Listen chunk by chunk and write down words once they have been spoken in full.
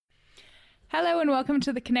Hello and welcome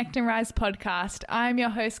to the Connect and Rise podcast. I'm your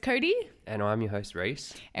host, Cody. And I'm your host,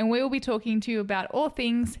 Reese. And we will be talking to you about all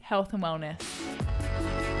things health and wellness.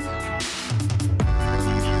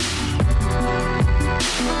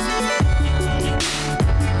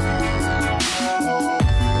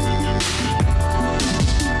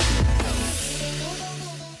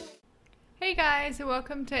 Hey guys, and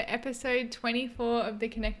welcome to episode 24 of the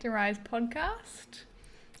Connect and Rise podcast.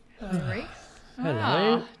 Hello, Reese.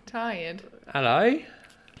 Hello. Tired. Hello.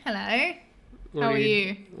 Hello. What How are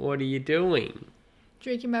you? What are you doing?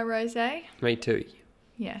 Drinking my rosé? Me too.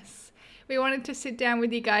 Yes. We wanted to sit down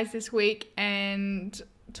with you guys this week and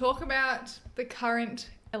talk about the current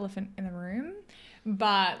elephant in the room,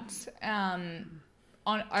 but on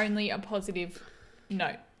only a positive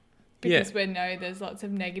note. Because we know there's lots of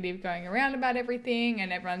negative going around about everything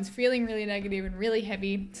and everyone's feeling really negative and really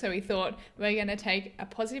heavy. So we thought we're going to take a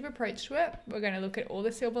positive approach to it. We're going to look at all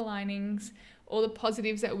the silver linings, all the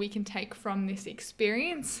positives that we can take from this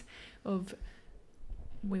experience of,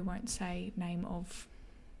 we won't say name of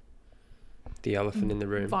The elephant in the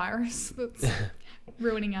room. virus that's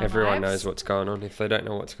ruining our Everyone lives. knows what's going on. If they don't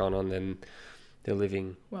know what's going on, then they're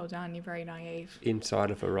living Well done, you're very naive. inside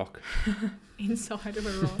of a rock. Inside of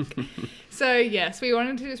a rock. So yes, we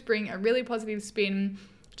wanted to just bring a really positive spin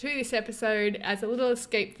to this episode as a little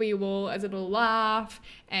escape for you all, as a little laugh,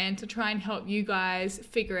 and to try and help you guys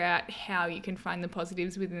figure out how you can find the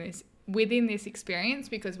positives within this experience,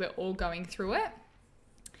 because we're all going through it.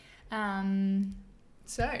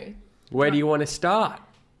 So Where do you want to start?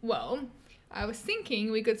 well, I was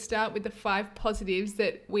thinking we could start with the 5 positives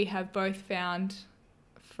that we have both found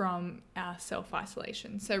from our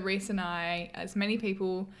self-isolation. So Reese and I, as many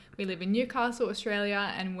people, we live in Newcastle,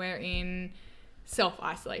 Australia, and we're in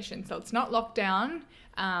self-isolation. So it's not lockdown,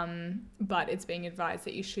 but it's being advised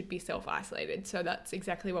that you should be self-isolated. So that's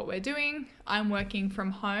exactly what we're doing. I'm working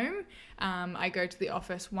from home. I go to the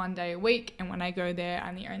office 1 day a week, and when I go there,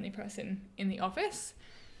 I'm the only person in the office.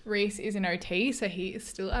 Reese is an OT, so he is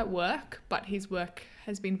still at work, but his work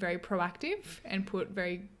has been very proactive and put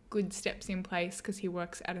very good steps in place because he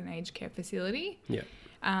works at an aged care facility. Yeah.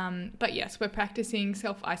 But yes, we're practicing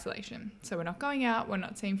self-isolation. So we're not going out, we're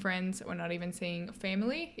not seeing friends, we're not even seeing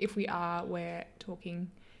family. If we are, we're talking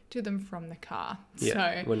to them from the car.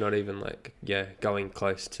 Yeah. So We're not even going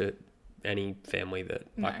close to any family that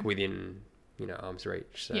No. within, arm's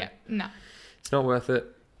reach. So yeah, no. it's not worth it.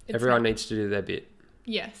 It's Everyone not. needs to do their bit.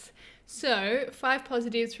 Yes. So 5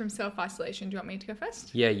 positives from self-isolation. Do you want me to go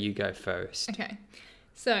first? Yeah, you go first. Okay.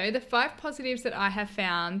 So the 5 positives that I have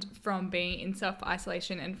found from being in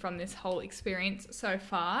self-isolation and from this whole experience so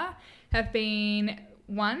far have been,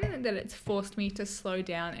 1, that it's forced me to slow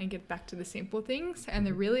down and get back to the simple things. And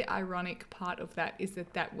the really ironic part of that is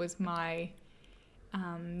that was my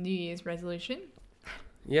New Year's resolution.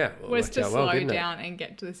 Yeah. Well, Was worked to out well, slow didn't it? down and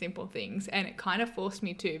get to the simple things. And it kind of forced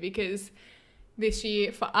me to, because this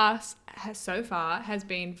year for us so far has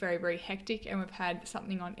been very, very hectic, and we've had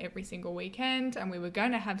something on every single weekend, and we were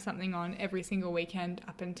going to have something on every single weekend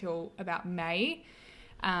up until about May.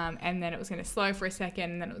 And then it was going to slow for a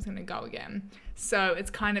second, and then it was going to go again. So it's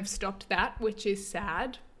kind of stopped that, which is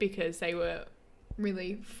sad because they were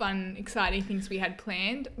really fun, exciting things we had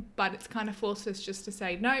planned, but it's kind of forced us just to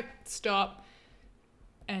say, nope, stop,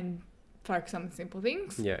 and focus on the simple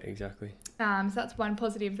things. Yeah, exactly. So that's 1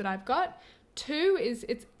 positive that I've got. 2 is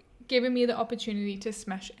it's given me the opportunity to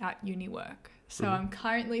smash out uni work. So I'm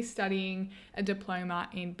currently studying a diploma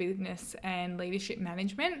in business and leadership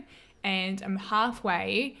management, and I'm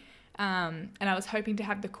halfway, and I was hoping to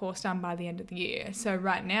have the course done by the end of the year. So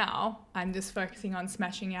right now I'm just focusing on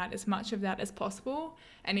smashing out as much of that as possible.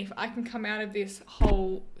 And if I can come out of this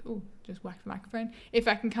whole, just whack the microphone. If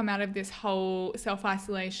I can come out of this whole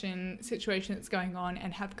self-isolation situation that's going on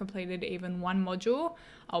and have completed even 1 module,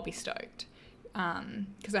 I'll be stoked.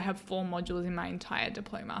 Because I have 4 modules in my entire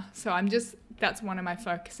diploma. So that's one of my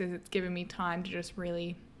focuses. It's given me time to just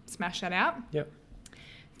really smash that out. Yep.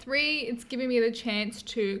 3, it's giving me the chance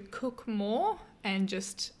to cook more and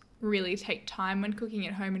just really take time when cooking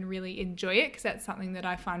at home and really enjoy it, because that's something that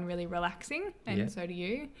I find really relaxing, and so do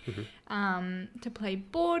you. To play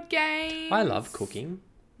board games. I love cooking.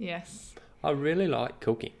 Yes. I really like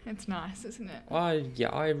cooking. It's nice, isn't it?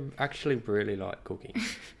 I actually really like cooking.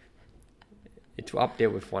 It's up there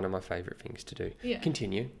with one of my favourite things to do. Yeah.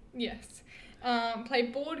 Continue. Yes. Play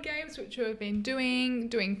board games, which we've been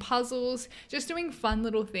doing puzzles, just doing fun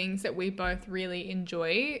little things that we both really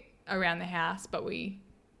enjoy around the house, but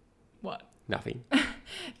Nothing.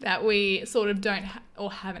 that we sort of don't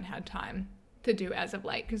or haven't had time to do as of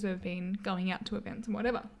late because we've been going out to events and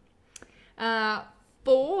whatever.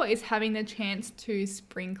 4 is having the chance to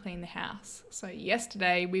spring clean the house. So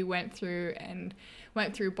yesterday we went through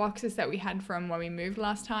boxes that we had from when we moved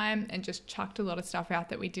last time and just chucked a lot of stuff out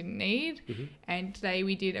that we didn't need. Mm-hmm. And today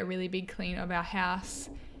we did a really big clean of our house,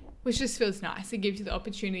 which just feels nice. It gives you the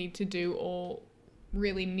opportunity to do all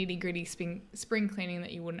really nitty-gritty spring cleaning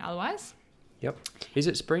that you wouldn't otherwise. Yep. Is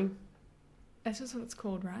it spring? That's just what it's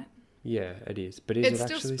called, right? Yeah, it is. But is It's it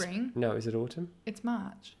still actually spring. No, is it autumn? It's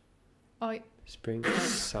March. Oh, Spring,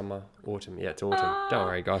 summer, autumn. Yeah, it's autumn. Don't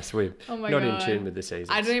worry, guys. We're oh my not God. in tune with the seasons.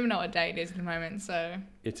 I don't even know what day it is at the moment, so...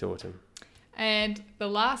 It's autumn. And the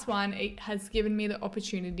last one, it has given me the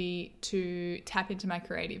opportunity to tap into my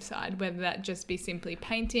creative side, whether that just be simply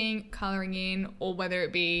painting, colouring in, or whether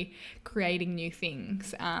it be creating new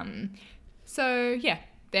things. So yeah,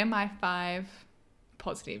 they're my 5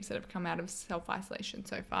 positives that have come out of self-isolation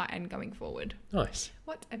so far and going forward. Nice.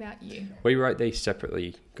 What about you? We wrote these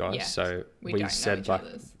separately, guys. Yeah, so we we don't know said each like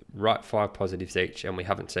other's. write 5 positives each, and we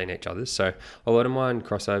haven't seen each other's. So a lot of mine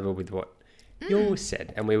cross over with what yours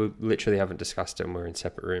said, and we literally haven't discussed it, and we're in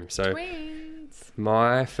separate rooms. So Twins.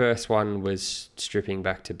 my first one was stripping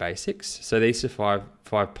back to basics. So these are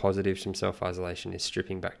five positives from self-isolation is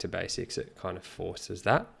stripping back to basics. It kind of forces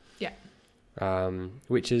that. Yeah.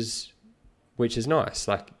 Which is nice.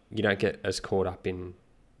 Like, you don't get as caught up in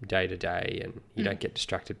day to day, and you don't get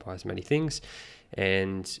distracted by as many things,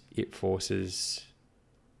 and it forces,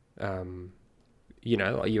 you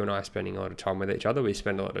know, like you and I are spending a lot of time with each other. We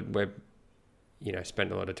spend a lot of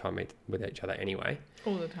time with each other anyway.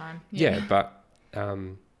 All the time. Yeah, but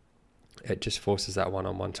it just forces that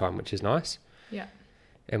one-on-one time, which is nice. Yeah.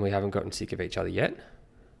 And we haven't gotten sick of each other yet.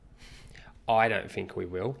 I don't think we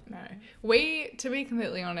will. No. To be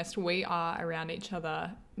completely honest, we are around each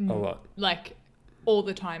other A lot. like all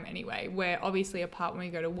the time anyway. We're obviously apart when we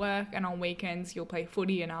go to work, and on weekends you'll play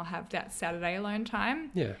footy and I'll have that Saturday alone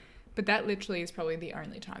time. Yeah. But that literally is probably the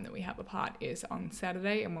only time that we have apart is on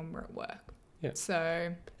Saturday and when we're at work. Yeah.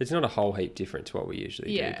 So It's not a whole heap different to what we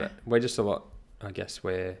usually Yeah. do, but we're just a lot, I guess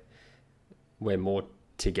we're more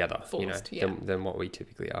together, Forced, than what we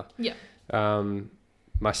typically are. yeah.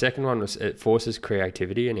 My second one was it forces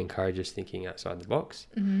creativity and encourages thinking outside the box.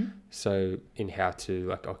 Mm-hmm. So in how to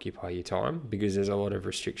like occupy your time, because there's a lot of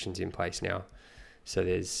restrictions in place now. So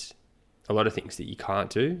there's a lot of things that you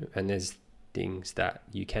can't do, and there's things that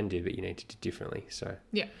you can do but you need to do differently. So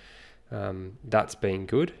Yeah. That's been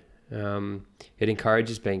good. It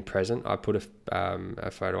encourages being present. I put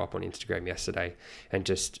a photo up on Instagram yesterday and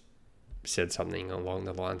just said something along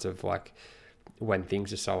the lines of like, when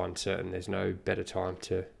things are so uncertain, there's no better time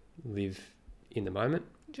to live in the moment.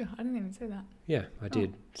 I didn't even say that. Yeah, I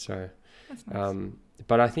did. So, That's nice.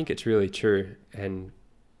 but I think it's really true. And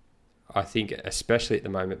I think especially at the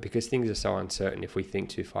moment, because things are so uncertain, if we think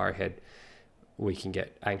too far ahead, we can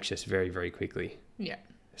get anxious very, very quickly. Yeah.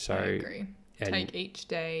 So I agree. Take each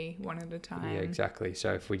day one at a time. Yeah, exactly.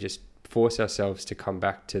 So if we just force ourselves to come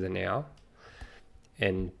back to the now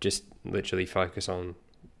and just literally focus on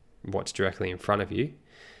what's directly in front of you,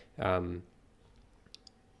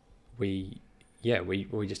 we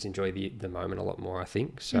just enjoy the moment a lot more, I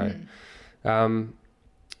think. So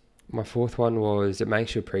my fourth one was it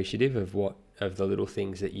makes you appreciative of the little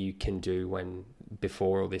things that you can do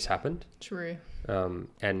before all this happened. True.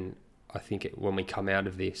 And I think when we come out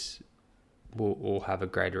of this, we'll all have a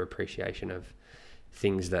greater appreciation of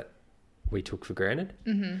things that we took for granted,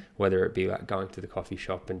 whether it be like going to the coffee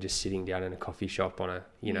shop and just sitting down in a coffee shop on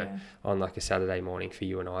on like a Saturday morning for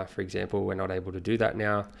you and I, for example. We're not able to do that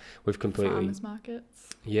now. We've completely... Farmers markets.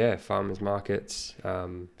 Yeah, farmers markets.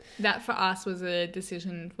 That for us was a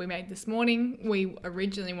decision we made this morning. We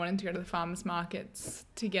originally wanted to go to the farmers markets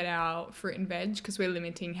to get our fruit and veg because we're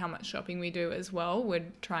limiting how much shopping we do as well. We're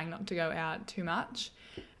trying not to go out too much.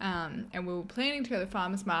 And we were planning to go to the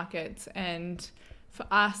farmers markets, and for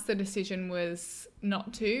us the decision was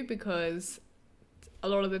not to, because a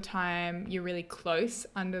lot of the time you're really close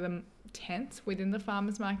under the tents within the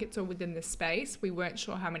farmers markets or within the space. We weren't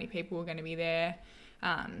sure how many people were going to be there.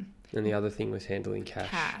 And the other thing was handling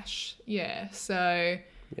cash. Yeah. So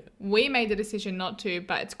we made the decision not to,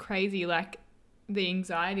 but it's crazy, like the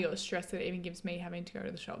anxiety or stress that it even gives me having to go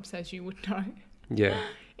to the shops, as you would know. Yeah.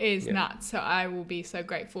 Is nuts. So I will be so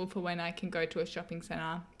grateful for when I can go to a shopping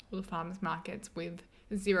centre or the farmers markets with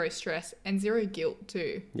zero stress and zero guilt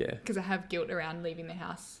too. Yeah. Because I have guilt around leaving the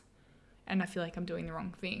house and I feel like I'm doing the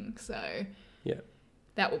wrong thing. So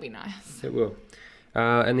that will be nice. It will.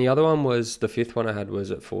 And the other one was, the fifth one I had was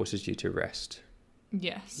it forces you to rest.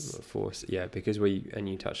 Yes. Because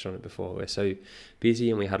you touched on it before, we're so busy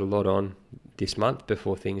and we had a lot on this month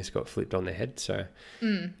before things got flipped on their head. So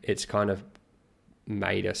it's kind of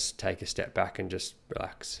made us take a step back and just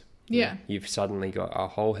relax. Yeah. You've suddenly got a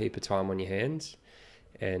whole heap of time on your hands,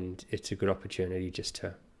 and it's a good opportunity just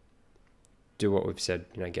to do what we've said,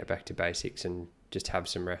 get back to basics and just have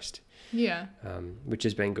some rest. Yeah. Which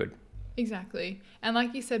has been good. Exactly. And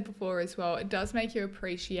like you said before as well, it does make you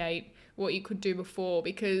appreciate what you could do before,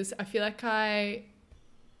 because I feel like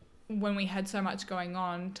when we had so much going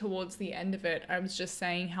on towards the end of it, I was just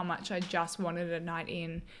saying how much I just wanted a night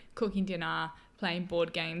in, cooking dinner, playing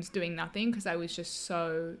board games, doing nothing, because I was just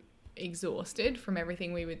so exhausted from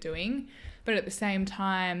everything we were doing. But at the same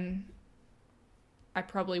time, I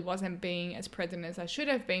probably wasn't being as present as I should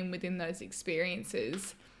have been within those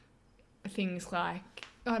experiences. Things like,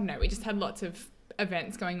 I don't know, we just had lots of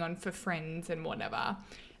events going on for friends and whatever,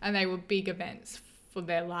 and they were big events for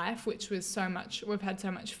their life, which was so much, we've had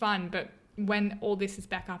so much fun. But when all this is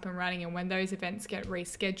back up and running and when those events get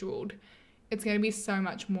rescheduled, it's going to be so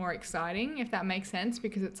much more exciting, if that makes sense,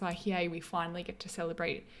 because it's like, yay, we finally get to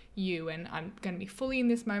celebrate you, and I'm going to be fully in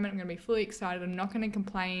this moment. I'm going to be fully excited. I'm not going to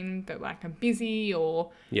complain that like I'm busy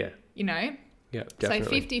or, Yeah,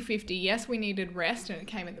 definitely. So 50-50, yes, we needed rest and it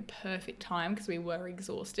came at the perfect time because we were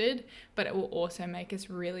exhausted, but it will also make us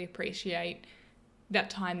really appreciate that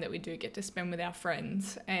time that we do get to spend with our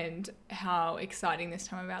friends and how exciting this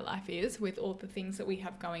time of our life is with all the things that we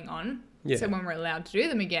have going on. Yeah. So when we're allowed to do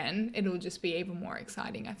them again, it'll just be even more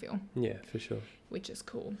exciting, I feel. Yeah, for sure. Which is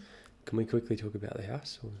cool. Can we quickly talk about the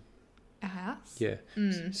house? Or? A house? Yeah.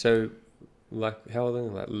 So, like, how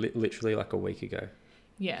long? Like, literally like a week ago.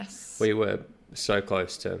 Yes. We were so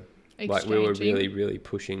close to, like, we were really, really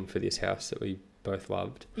pushing for this house that we both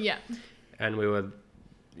loved. Yeah. And we were,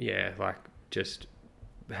 just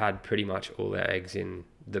had pretty much all our eggs in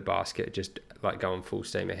the basket, just like going full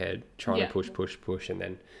steam ahead, trying to push. And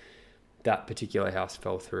then that particular house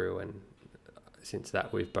fell through. And since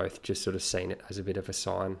that, we've both just sort of seen it as a bit of a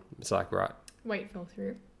sign. It's like, right. Wait, fell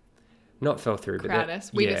through. Not fell through, but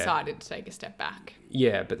Crowdus. We decided to take a step back.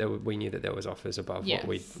 Yeah, but we knew that there was offers above what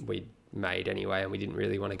we made anyway, and we didn't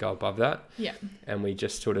really want to go above that. Yeah. And we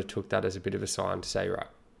just sort of took that as a bit of a sign to say, right,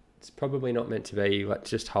 it's probably not meant to be.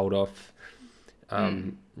 Let's just hold off,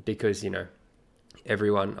 because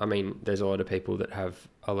everyone. I mean, there's a lot of people that have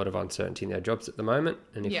a lot of uncertainty in their jobs at the moment,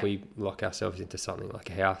 and if we lock ourselves into something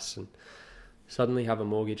like a house and suddenly have a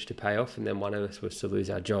mortgage to pay off, and then one of us was to lose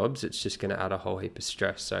our jobs, it's just going to add a whole heap of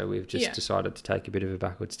stress. So we've just decided to take a bit of a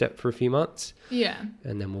backward step for a few months. Yeah.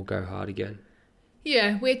 And then we'll go hard again.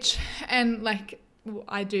 Yeah,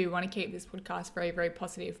 I do want to keep this podcast very, very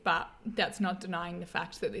positive, but that's not denying the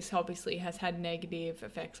fact that this obviously has had negative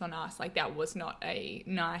effects on us. Like, that was not a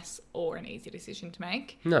nice or an easy decision to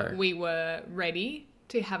make. No. We were ready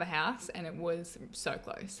to have a house and it was so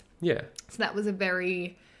close. Yeah. So that was a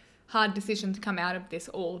very hard decision to come out of this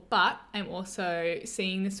all, but I'm also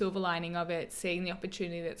seeing the silver lining of it, seeing the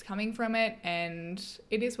opportunity that's coming from it, and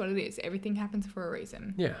it is what it is. Everything happens for a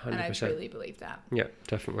reason. Yeah, 100%. And I truly believe that. Yeah,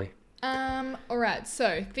 definitely. All right,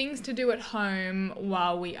 so things to do at home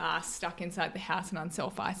while we are stuck inside the house and on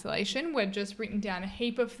self-isolation. We've just written down a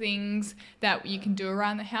heap of things that you can do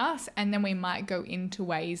around the house, and then we might go into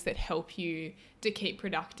ways that help you to keep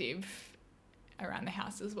productive around the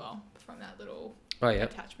house as well from that little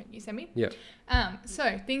attachment you sent me. Yeah.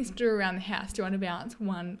 So things to do around the house. Do you want to bounce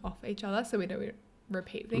one off each other so we don't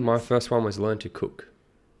repeat things? My first one was learn to cook.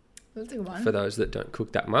 That's a good one. For those that don't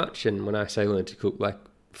cook that much, and when I say learn to cook, like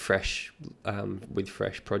fresh, with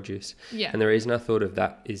fresh produce. Yeah. And the reason I thought of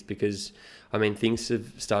that is because, I mean, things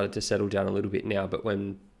have started to settle down a little bit now, but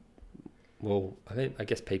I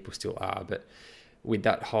guess people still are, but with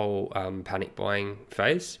that whole panic buying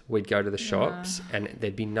phase, we'd go to the shops and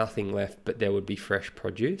there'd be nothing left, but there would be fresh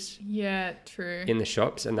produce. Yeah, true. In the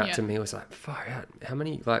shops, and that to me was like, far out. How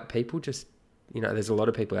many people just, there's a lot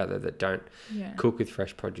of people out there that don't cook with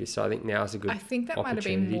fresh produce. So I think now's a good opportunity. I think that might have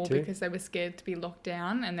been more because they were scared to be locked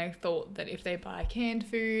down, and they thought that if they buy canned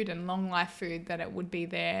food and long life food, that it would be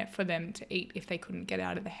there for them to eat if they couldn't get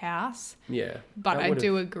out of the house. Yeah. But I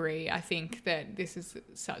do agree. I think that this is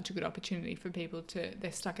such a good opportunity for people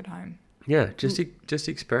they're stuck at home. Yeah, just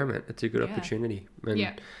experiment. It's a good opportunity.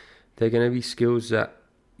 And they're going to be skills that,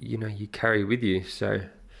 you carry with you. So,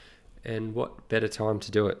 and what better time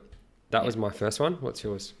to do it? That was my first one. What's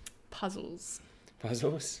yours? Puzzles.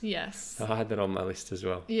 Puzzles? Yes. I had that on my list as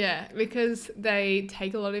well. Yeah, because they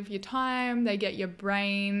take a lot of your time. They get your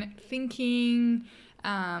brain thinking.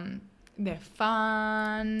 They're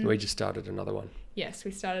fun. We just started another one. Yes,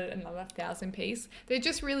 we started another 1,000 piece. They're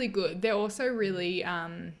just really good. They're also really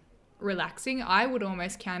relaxing. I would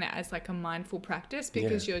almost count it as like a mindful practice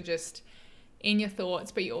because you're just in your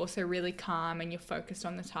thoughts, but you're also really calm and you're focused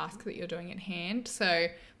on the task that you're doing at hand. So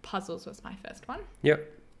puzzles was my first one. Yep.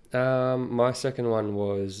 My second one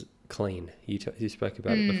was clean. You spoke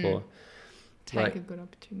about it before. Take a good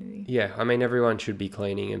opportunity. Yeah, I mean, everyone should be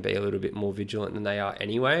cleaning and be a little bit more vigilant than they are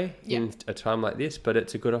anyway in a time like this, but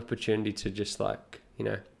it's a good opportunity to just like, you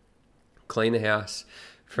know, clean the house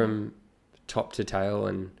from top to tail,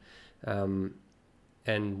 and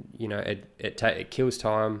you know, it kills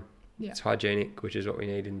time. It's hygienic, which is what we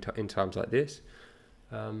need in times like this.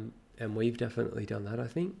 And we've definitely done that, I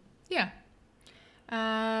think. Yeah.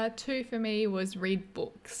 2 for me was read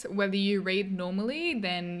books. Whether you read normally,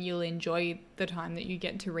 then you'll enjoy the time that you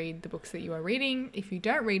get to read the books that you are reading. If you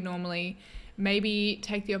don't read normally, maybe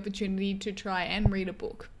take the opportunity to try and read a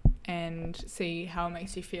book and see how it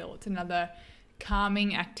makes you feel. It's another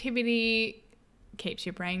calming activity, keeps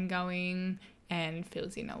your brain going, and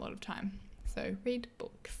fills in a lot of time. So read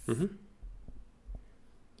books.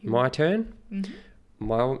 My turn.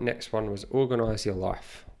 My next one was organise your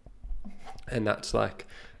life. And that's like...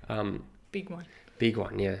 big one. Big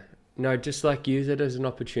one, yeah. No, just like use it as an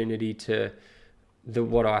opportunity to...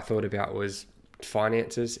 What I thought about was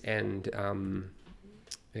finances and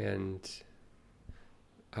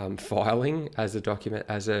filing as a document,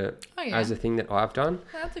 as a thing that I've done.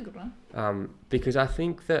 Oh, that's a good one. Because I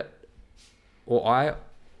think that...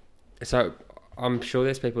 So I'm sure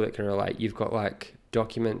there's people that can relate. You've got like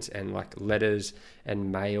documents and like letters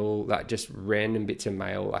and mail, like just random bits of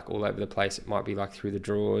mail like all over the place. It might be like through the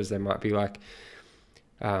drawers. There might be like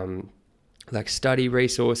study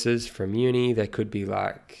resources from uni. There could be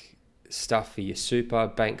like stuff for your super,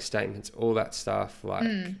 bank statements, all that stuff, like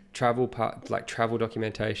travel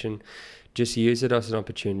documentation. Just use it as an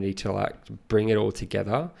opportunity to like bring it all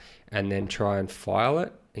together and then try and file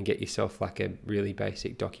it and get yourself like a really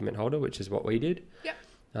basic document holder, which is what we did. Yep.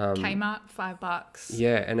 Kmart, $5.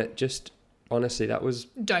 Yeah, and it just, honestly, that was...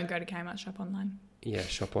 Don't go to Kmart, shop online. Yeah,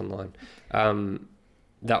 shop online.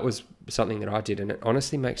 That was something that I did, and it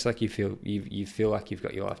honestly makes like you feel like you've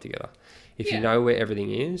got your life together. If you know where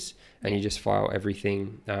everything is and you just file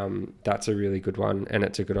everything, that's a really good one, and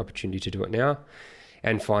it's a good opportunity to do it now.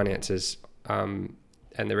 And finances, and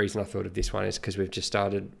the reason I thought of this one is because we've just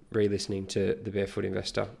started re-listening to The Barefoot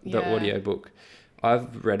Investor, the audiobook.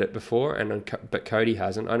 I've read it before, but Cody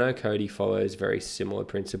hasn't. I know Cody follows very similar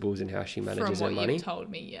principles in how she manages her money. From what you've told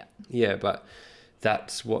me, yeah. Yeah, but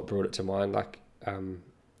that's what brought it to mind. Like,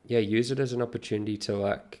 use it as an opportunity to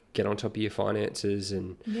like get on top of your finances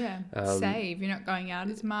and save. You're not going out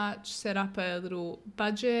as much. Set up a little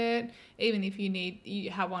budget, even if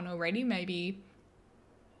you have one already. Maybe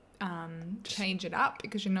change it up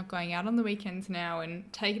because you're not going out on the weekends now,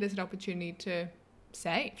 and take it as an opportunity to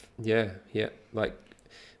save. Yeah. Like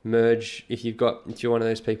merge if you're one of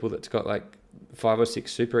those people that's got like 5 or 6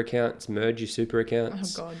 super accounts, merge your super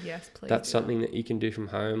accounts. Oh God, yes, please. That's something that you can do from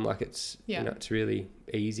home. Like it's it's really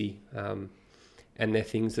easy. And they're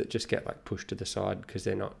things that just get like pushed to the side because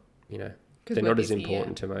they're not, they're not as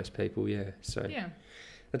important to most people. Yeah. So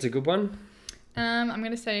that's a good one. I'm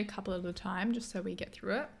going to say a couple at a time just so we get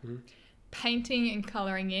through it. Painting and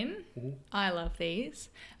colouring in. I love these.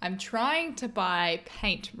 I'm trying to buy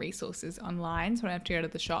paint resources online so I don't have to go to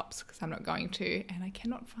the shops because I'm not going to, and I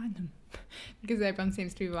cannot find them because everyone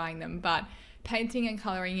seems to be buying them. But painting and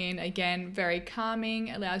colouring in, again, very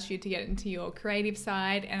calming, allows you to get into your creative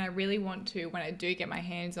side. And I really want to, when I do get my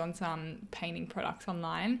hands on some painting products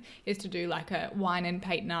online, is to do like a wine and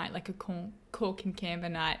paint night, like a cork and camber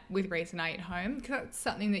night with Reason8 at home, because that's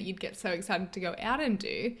something that you'd get so excited to go out and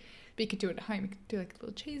do. But you could do it at home. You could do like a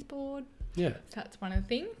little cheese board. Yeah. So that's one of the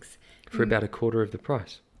things. For about a quarter of the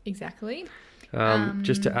price. Exactly.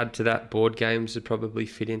 Just to add to that, board games would probably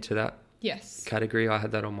fit into that category. I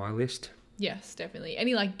had that on my list. Yes, definitely.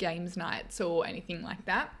 Any like games nights or anything like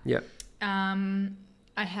that. Yep.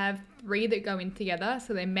 I have 3 that go in together.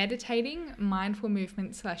 So they're meditating, mindful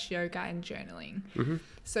movement / yoga and journaling.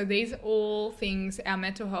 So these are all things, our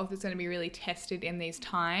mental health is going to be really tested in these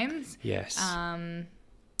times. Yes.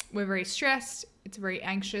 We're very stressed. It's very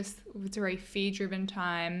anxious. It's a very fear-driven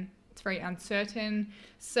time. It's very uncertain.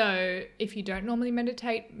 So if you don't normally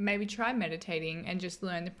meditate, maybe try meditating and just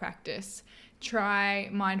learn the practice. Try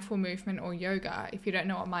mindful movement or yoga. If you don't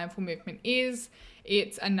know what mindful movement is,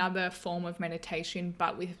 it's another form of meditation,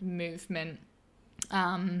 but with movement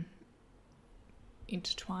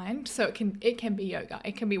intertwined. So it can be yoga,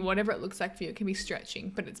 it can be whatever it looks like for you. It can be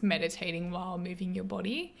stretching, but it's meditating while moving your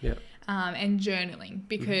body. Yeah. And journaling,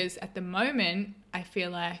 because at the moment I feel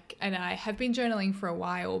like, and I have been journaling for a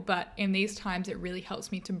while, but in these times it really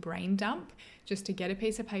helps me to brain dump, just to get a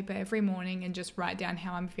piece of paper every morning and just write down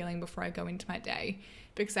how I'm feeling before I go into my day,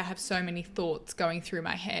 because I have so many thoughts going through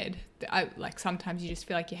my head that sometimes you just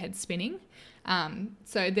feel like your head's spinning.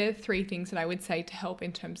 So there are 3 things that I would say to help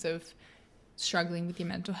in terms of struggling with your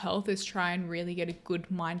mental health, is try and really get a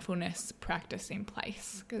good mindfulness practice in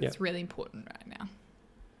place, because it's really important right now.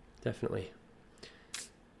 Definitely. Do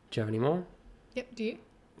you have any more? Yep, do you?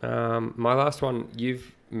 My last one,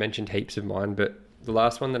 you've mentioned heaps of mine, but the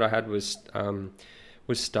last one that I had was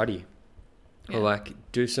study. Yeah. Or like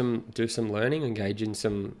do some learning, engage in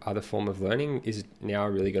some other form of learning is now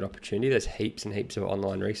a really good opportunity. There's heaps and heaps of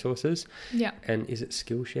online resources. Yeah. And is it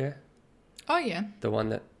Skillshare? Oh yeah. The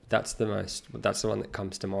one that's the one that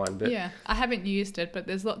comes to mind. But yeah, I haven't used it, but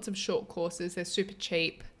there's lots of short courses. They're super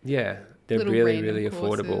cheap. Yeah, they're Little really, random really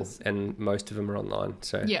affordable, courses. and most of them are online.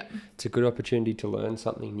 So Yeah. it's a good opportunity to learn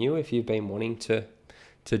something new if you've been wanting to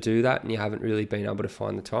do that and you haven't really been able to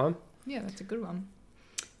find the time. Yeah, that's a good one.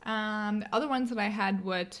 The other ones that I had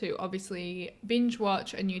were to obviously binge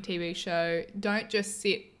watch a new TV show. Don't just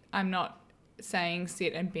sit. I'm not saying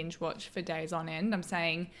sit and binge watch for days on end. I'm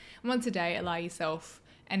saying once a day, allow yourself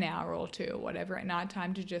an hour or 2 or whatever at night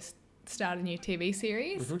time to just start a new TV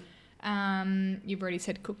series. You've already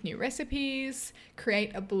said cook new recipes,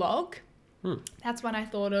 create a blog. That's one I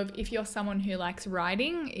thought of. If you're someone who likes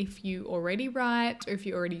writing, if you already write, or if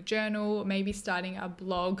you already journal, maybe starting a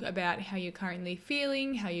blog about how you're currently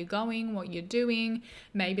feeling, how you're going, what you're doing,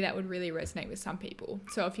 maybe that would really resonate with some people.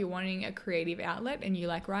 So if you're wanting a creative outlet and you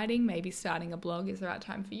like writing, maybe starting a blog is the right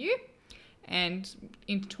time for you. And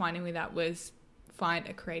intertwining with that was find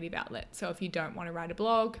a creative outlet. So if you don't want to write a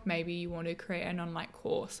blog, maybe you want to create an online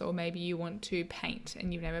course, or maybe you want to paint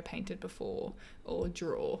and you've never painted before, or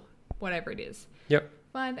draw. Whatever it is. Yep.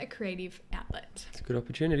 Find a creative outlet. It's a good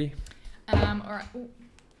opportunity. All right. Ooh,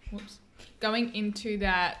 whoops. Going into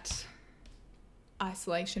that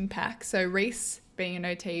isolation pack. So Reese, being an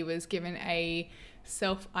OT, was given a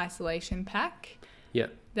self-isolation pack.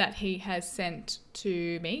 Yep. That he has sent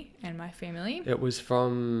to me and my family. It was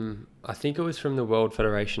from the World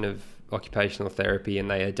Federation of Occupational Therapy, and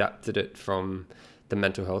they adapted it from the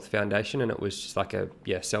Mental Health Foundation, and it was just like a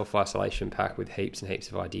self-isolation pack with heaps and heaps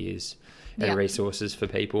of ideas and resources for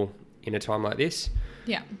people in a time like this.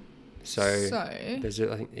 Yeah. So there's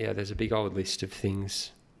a big old list of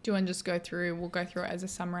things. Do you want to just go through? We'll go through it as a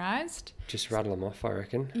summarized. Just rattle them off, I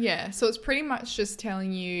reckon. Yeah. So it's pretty much just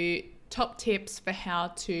telling you top tips for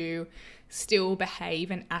how to still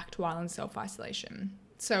behave and act while in self-isolation.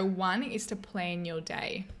 So 1 is to plan your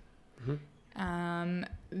day.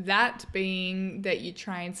 That being that you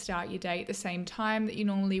try and start your day at the same time that you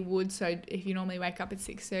normally would. So if you normally wake up at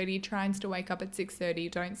 6:30, try and still wake up at 6:30.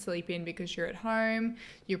 Don't sleep in because you're at home.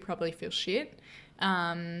 You'll probably feel shit.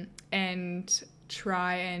 And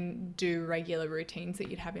try and do regular routines that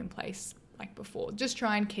you'd have in place like before. Just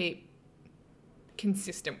try and keep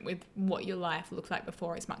consistent with what your life looked like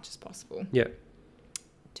before as much as possible. Yeah.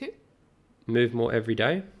 2. Move more every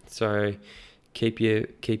day. So keep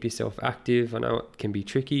yourself active. I know it can be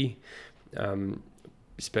tricky,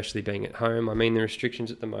 especially being at home. I mean, the restrictions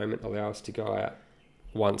at the moment allow us to go out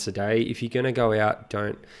once a day. If you're going to go out,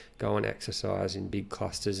 don't go and exercise in big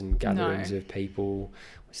clusters and gatherings of people.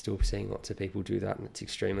 We're still seeing lots of people do that, and it's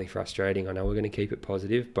extremely frustrating. I know we're going to keep it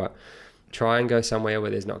positive, but try and go somewhere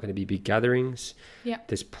where there's not going to be big gatherings. Yeah.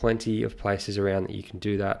 There's plenty of places around that you can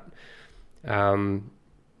do that.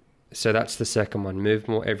 So that's the second one. Move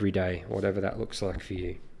more every day, whatever that looks like for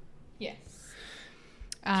you. Yes.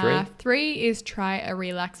 3? 3 is try a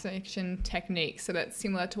relaxation technique. So that's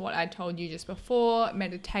similar to what I told you just before.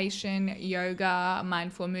 Meditation, yoga,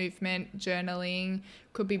 mindful movement, journaling,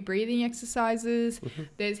 could be breathing exercises.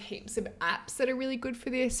 There's heaps of apps that are really good for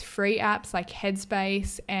this. Free apps like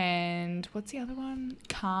Headspace and what's the other one?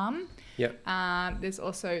 Calm. Yep. There's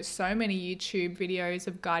also so many YouTube videos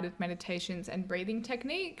of guided meditations and breathing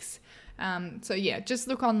techniques. So yeah, just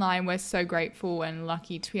look online. We're so grateful and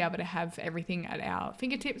lucky to be able to have everything at our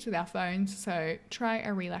fingertips with our phones. So try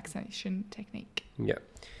a relaxation technique. Yeah.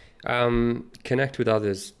 Connect with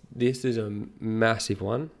others. This is a massive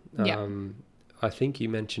one. I think you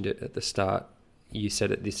mentioned it at the start. You said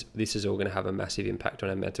that this is all going to have a massive impact on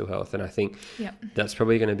our mental health. And I think that's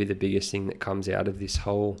probably going to be the biggest thing that comes out of this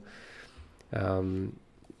whole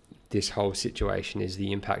situation is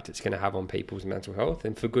the impact it's going to have on people's mental health,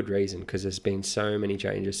 and for good reason, because there's been so many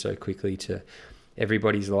changes so quickly to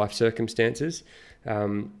everybody's life circumstances,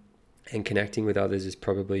 and connecting with others is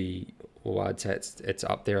probably, or I'd say it's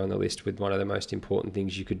up there on the list with one of the most important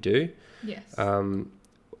things you could do. Yes.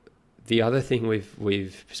 The other thing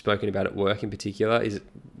we've spoken about at work in particular is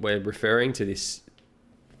we're referring to this,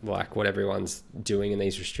 like what everyone's doing in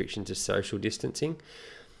these restrictions, is social distancing.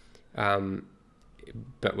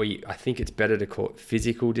 But I think it's better to call it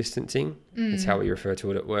physical distancing. That's how we refer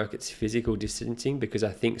to it at work. It's physical distancing because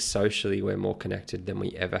I think socially we're more connected than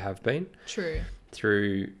we ever have been. True.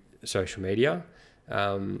 Through social media.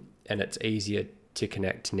 And it's easier to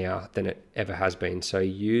connect now than it ever has been. So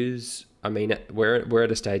we're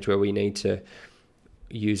at a stage where we need to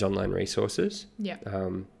use online resources. Yeah.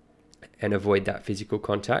 And avoid that physical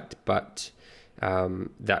contact, but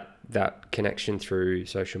that connection through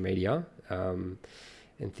social media,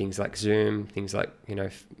 and things like Zoom, things like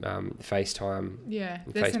FaceTime,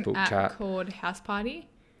 there's Facebook an app chat called House Party.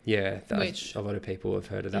 Yeah, which a lot of people have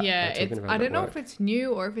heard of that. Yeah, I don't know if it's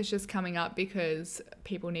new or if it's just coming up because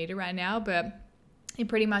people need it right now, but it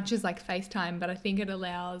pretty much is like FaceTime, but I think it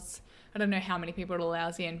allows, I don't know how many people it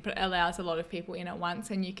allows in, but it allows a lot of people in at once,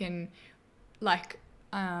 and you can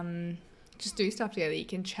just do stuff together. You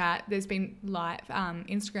can chat. There's been live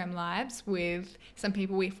Instagram lives with some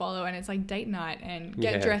people we follow, and it's like date night and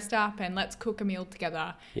get dressed up and let's cook a meal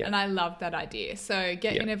together. And I love that idea. So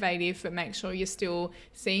get innovative, but make sure you're still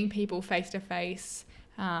seeing people face to face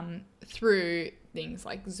through things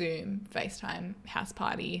like Zoom, FaceTime, House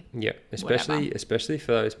Party. Yeah, especially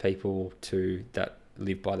for those people too that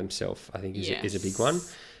live by themselves. I think is a big one.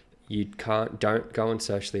 You don't go and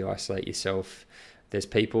socially isolate yourself. There's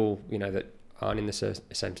people, that aren't in the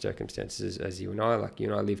same circumstances as you and I. Like you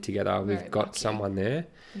and I live together. We've got someone there.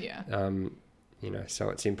 Yeah. So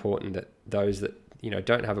it's important that those that,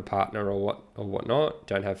 don't have a partner or whatnot,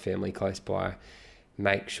 don't have family close by,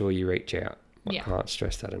 make sure you reach out. I can't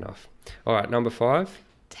stress that enough. All right, number 5.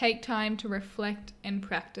 Take time to reflect and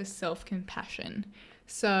practice self-compassion.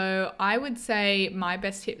 So I would say my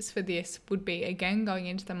best tips for this would be, again, going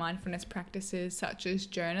into the mindfulness practices such as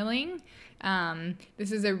journaling.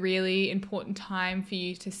 This is a really important time for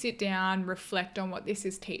you to sit down, reflect on what this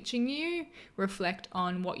is teaching you, reflect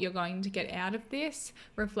on what you're going to get out of this,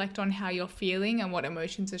 reflect on how you're feeling and what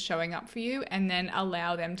emotions are showing up for you, and then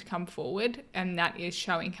allow them to come forward. And that is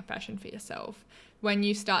showing compassion for yourself. When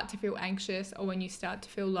you start to feel anxious or when you start to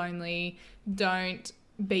feel lonely, don't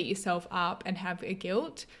beat yourself up and have a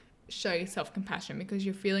guilt. Show yourself compassion because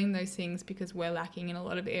you're feeling those things because we're lacking in a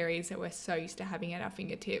lot of areas that we're so used to having at our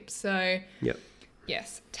fingertips. So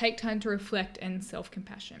yes, take time to reflect and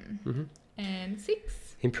self-compassion. Mm-hmm. And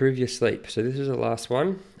 6, improve your sleep. So this is the last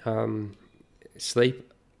one.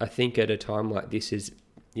 Sleep, I think at a time like this is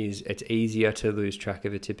it's easier to lose track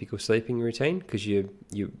of a typical sleeping routine because you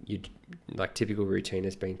like typical routine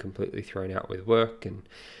has been completely thrown out with work and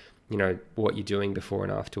what you're doing before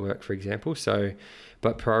and after work, for example. So,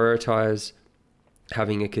 but prioritize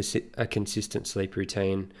having a consistent sleep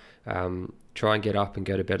routine. Try and get up and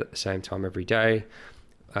go to bed at the same time every day.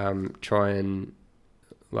 Try and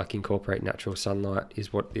incorporate natural sunlight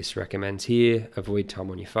is what this recommends here. Avoid time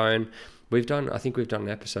on your phone. I think we've done an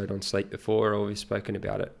episode on sleep before, or we've spoken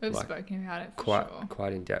about it. We've spoken about it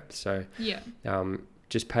quite in depth. So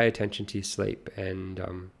just pay attention to your sleep,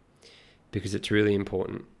 and because it's really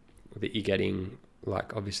important that you're getting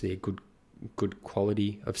obviously a good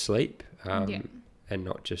quality of sleep, and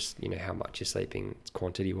not just how much you're sleeping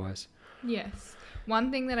quantity wise. Yes.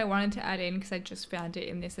 One thing that I wanted to add in, because I just found it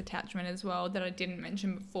in this attachment as well that I didn't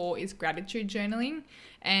mention before, is gratitude journaling.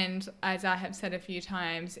 And as I have said a few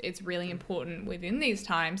times, it's really important within these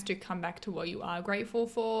times to come back to what you are grateful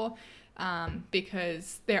for,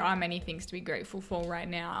 because there are many things to be grateful for right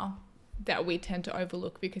now that we tend to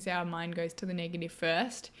overlook because our mind goes to the negative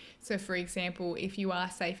first. So, for example, if you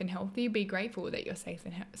are safe and healthy, be grateful that you're safe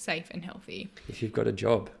and healthy. If you've got a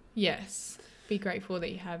job. Yes. Be grateful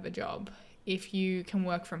that you have a job. If you can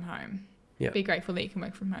work from home, be grateful that you can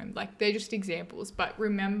work from home. They're just examples. But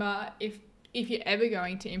remember, if you're ever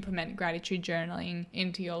going to implement gratitude journaling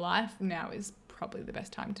into your life, now is probably the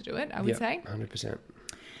best time to do it, I would say. 100%.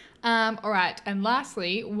 All right. And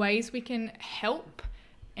lastly, ways we can help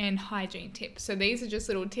and hygiene tips. So these are just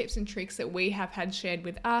little tips and tricks that we have had shared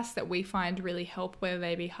with us that we find really help, whether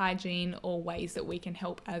they be hygiene or ways that we can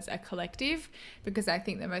help as a collective, because I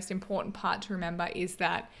think the most important part to remember is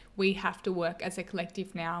that we have to work as a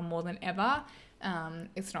collective now more than ever.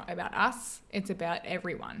 It's not about us, it's about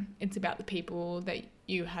everyone. It's about the people that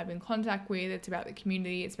you have in contact with, it's about the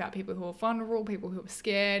community, it's about people who are vulnerable, people who are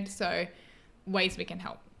scared. So ways we can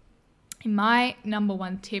help. My number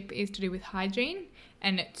 1 tip is to do with hygiene.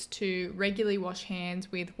 and it's to regularly wash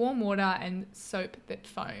hands with warm water and soap that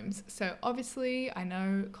foams. So obviously, I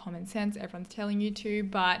know common sense, everyone's telling you to,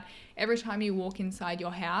 but every time you walk inside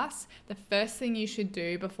your house, the first thing you should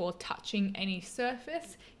do before touching any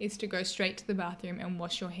surface is to go straight to the bathroom and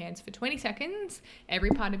wash your hands for 20 seconds. Every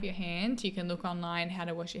part of your hand, you can look online how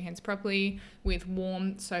to wash your hands properly with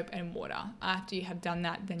warm soap and water. After you have done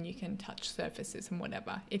that, then you can touch surfaces and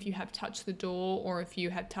whatever. If you have touched the door, or if you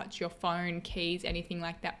have touched your phone, keys, anything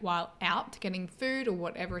like that while out getting food or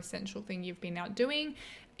whatever essential thing you've been out doing,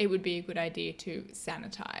 it would be a good idea to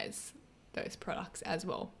sanitize those products as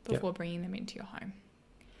well before bringing them into your home.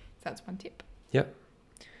 So that's one tip. Yep.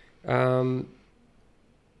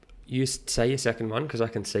 You say your second one because I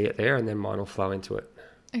can see it there, and then mine will flow into it.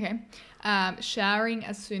 Okay. Showering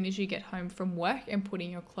as soon as you get home from work and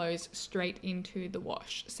putting your clothes straight into the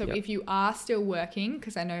wash. So if you are still working,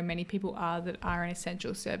 because I know many people are that are in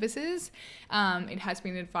essential services, it has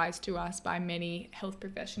been advised to us by many health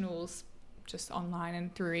professionals just online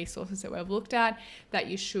and through resources that we've looked at, that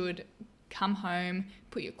you should come home,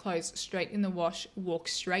 put your clothes straight in the wash, walk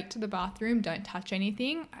straight to the bathroom, don't touch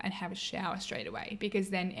anything, and have a shower straight away, because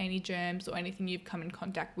then any germs or anything you've come in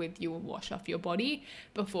contact with, you will wash off your body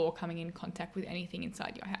before coming in contact with anything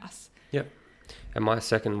inside your house. Yep. And my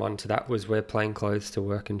second one to that was wear plain clothes to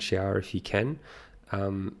work and shower if you can.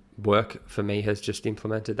 Work for me has just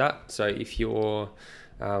implemented that. So if you're,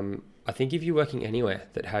 I think if you're working anywhere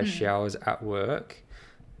that has showers at work,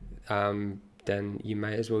 then you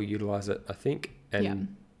may as well utilize it, I think.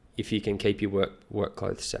 And if you can keep your work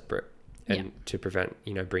clothes separate, and to prevent,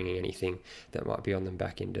 bringing anything that might be on them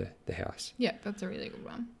back into the house. Yeah, that's a really good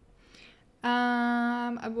one.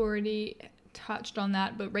 I've already touched on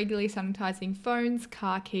that, but regularly sanitizing phones,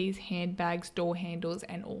 car keys, handbags, door handles,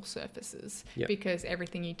 and all surfaces, because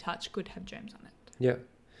everything you touch could have germs on it. Yeah.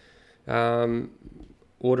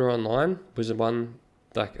 Order online was one,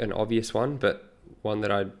 like an obvious one, but one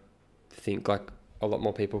that I think like a lot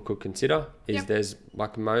more people could consider is there's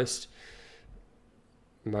like most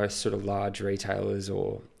sort of large retailers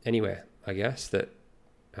or anywhere, I guess, that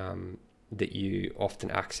that you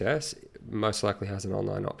often access most likely has an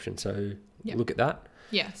online option. So look at that.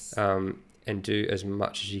 Yes. And do as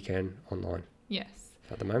much as you can online. Yes.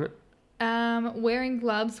 At the moment. Wearing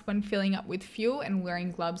gloves when filling up with fuel and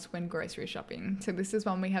wearing gloves when grocery shopping. So this is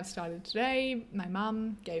one we have started today. My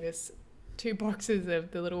mum gave us 2 boxes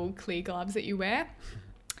of the little clear gloves that you wear,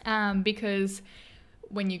 because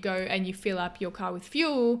when you go and you fill up your car with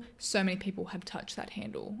fuel, so many people have touched that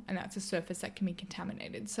handle, and that's a surface that can be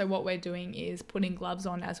contaminated. So what we're doing is putting gloves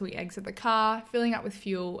on as we exit the car, filling up with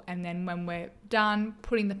fuel, and then when we're done,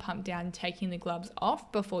 putting the pump down, taking the gloves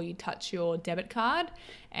off before you touch your debit card,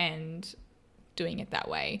 and doing it that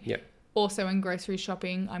way. Yep. Also in grocery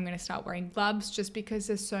shopping, I'm going to start wearing gloves just because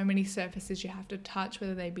there's so many surfaces you have to touch,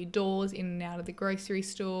 whether they be doors in and out of the grocery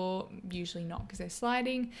store, usually not because they're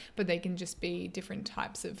sliding, but they can just be different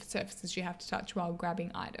types of surfaces you have to touch while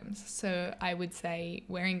grabbing items. So I would say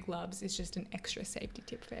wearing gloves is just an extra safety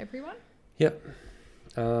tip for everyone. Yep.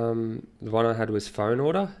 The one I had was phone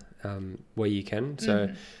order, where you can. So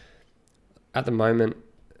at the moment,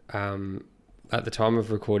 at the time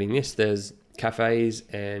of recording this, there's cafes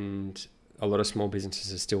and a lot of small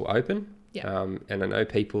businesses are still open. And I know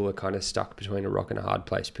people are kind of stuck between a rock and a hard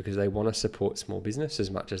place because they want to support small business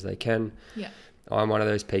as much as they can. I'm one of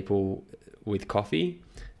those people with coffee,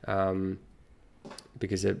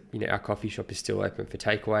 because our coffee shop is still open for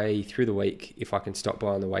takeaway through the week. If I can stop by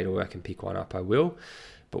on the way to work and pick one up, I will.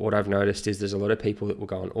 But what I've noticed is there's a lot of people that will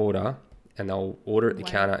go and order, and they'll order at the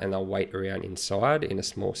counter and they'll wait around inside in a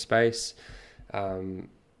small space.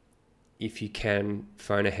 If you can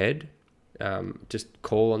phone ahead, just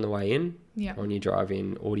call on the way in, when you drive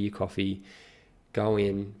in, order your coffee, go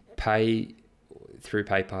in, pay through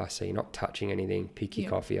PayPass, so you're not touching anything, pick your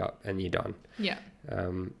coffee up and you're done.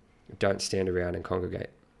 Don't stand around and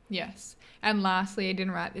congregate. Yes. And lastly, I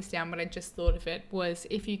didn't write this down, but I just thought of it, was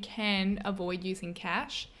if you can avoid using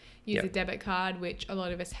cash, use a debit card, which a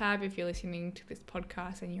lot of us have. If you're listening to this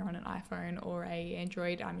podcast and you're on an iPhone or a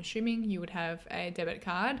Android, I'm assuming you would have a debit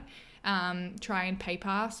card. Try and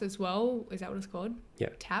PayPass as well. Is that what it's called? Yeah.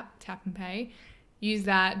 Tap and pay. Use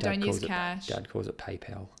that. Don't use cash. Dad calls it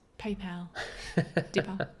PayPal.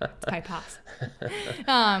 Dipper. It's PayPass.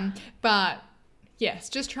 But yes,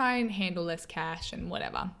 just try and handle less cash and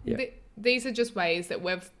whatever. Yeah. These are just ways that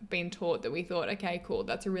we've been taught that we thought, okay, cool,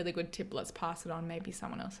 that's a really good tip. Let's pass it on. Maybe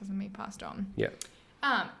someone else hasn't been passed on. Yeah.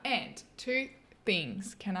 And 2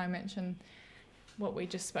 things. Can I mention what we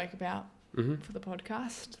just spoke about for the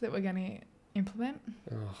podcast that we're going to implement?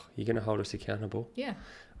 Oh, you're going to hold us accountable? Yeah.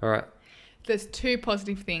 All right. there's 2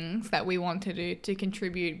 positive things that we want to do to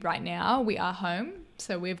contribute right now. We are home,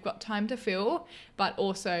 so we've got time to fill, but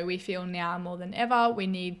also we feel now more than ever we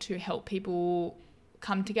need to help people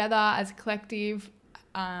come together as a collective,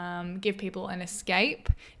 give people an escape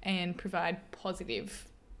and provide positive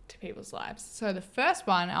to people's lives. So the first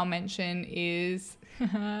one I'll mention is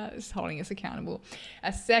it's holding us accountable.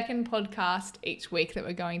 A second podcast each week that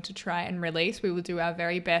we're going to try and release. We will do our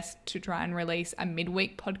very best to try and release a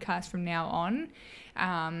midweek podcast from now on.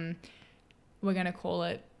 We're going to call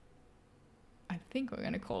it,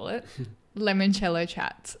 Limoncello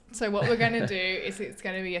Chats. So what we're going to do is it's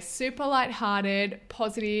going to be a super lighthearted,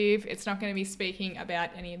 positive. It's not going to be speaking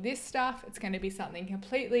about any of this stuff. It's going to be something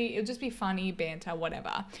completely, it'll just be funny, banter,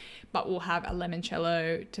 whatever. But we'll have a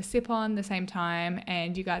limoncello to sip on the same time,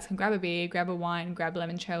 and you guys can grab a beer, grab a wine, grab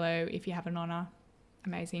limoncello if you have an honor.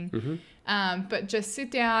 Amazing. But just sit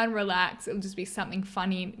down, relax. It'll just be something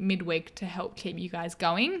funny midweek to help keep you guys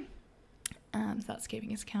going. So that's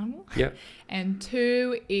keeping us accountable. Yep. And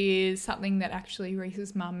 2 is something that actually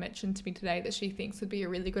Reese's mum mentioned to me today that she thinks would be a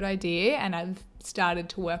really good idea, and I've started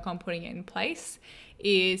to work on putting it in place,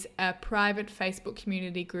 is a private Facebook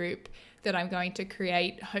community group that I'm going to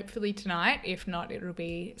create hopefully tonight. If not, it'll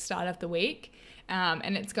be start of the week.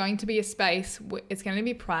 And it's going to be a space, it's going to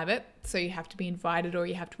be private, so you have to be invited or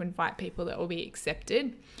you have to invite people that will be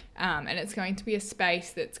accepted. And it's going to be a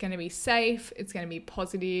space that's going to be safe, it's going to be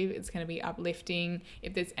positive, it's going to be uplifting.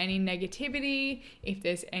 If there's any negativity, if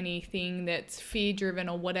there's anything that's fear-driven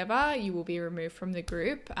or whatever, you will be removed from the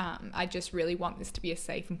group. I just really want this to be a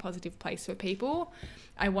safe and positive place for people.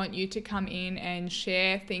 I want you to come in and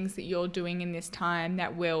share things that you're doing in this time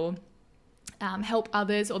that will help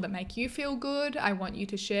others or that make you feel good. I want you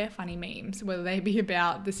to share funny memes, whether they be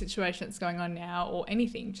about the situation that's going on now or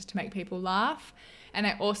anything, just to make people laugh. And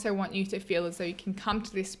I also want you to feel as though you can come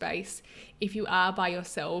to this space if you are by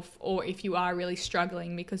yourself or if you are really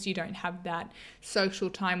struggling because you don't have that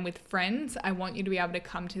social time with friends. I want you to be able to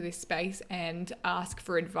come to this space and ask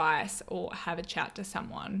for advice or have a chat to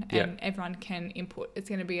someone, and everyone can input. It's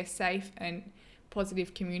going to be a safe and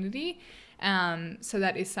positive community. So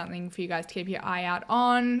that is something for you guys to keep your eye out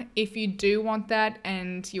on. If you do want that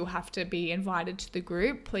and you'll have to be invited to the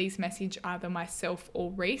group, please message either myself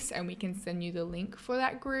or Reese and we can send you the link for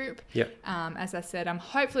that group. As I said, I'm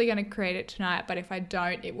hopefully going to create it tonight, but if I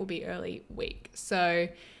don't, it will be early week. So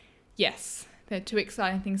yes, they're 2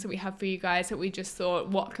 exciting things that we have for you guys that we just thought,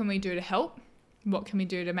 what can we do to help? What can we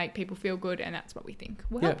do to make people feel good? And that's what we think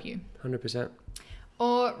will help you. 100%.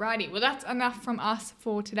 Alrighty, well that's enough from us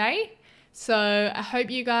for today. So I hope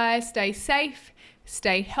you guys stay safe,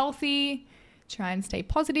 stay healthy, try and stay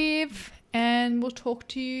positive, and we'll talk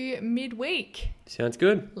to you midweek. Sounds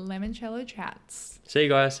good. Limoncello Chats. See you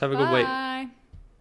guys. Have a good week. Bye.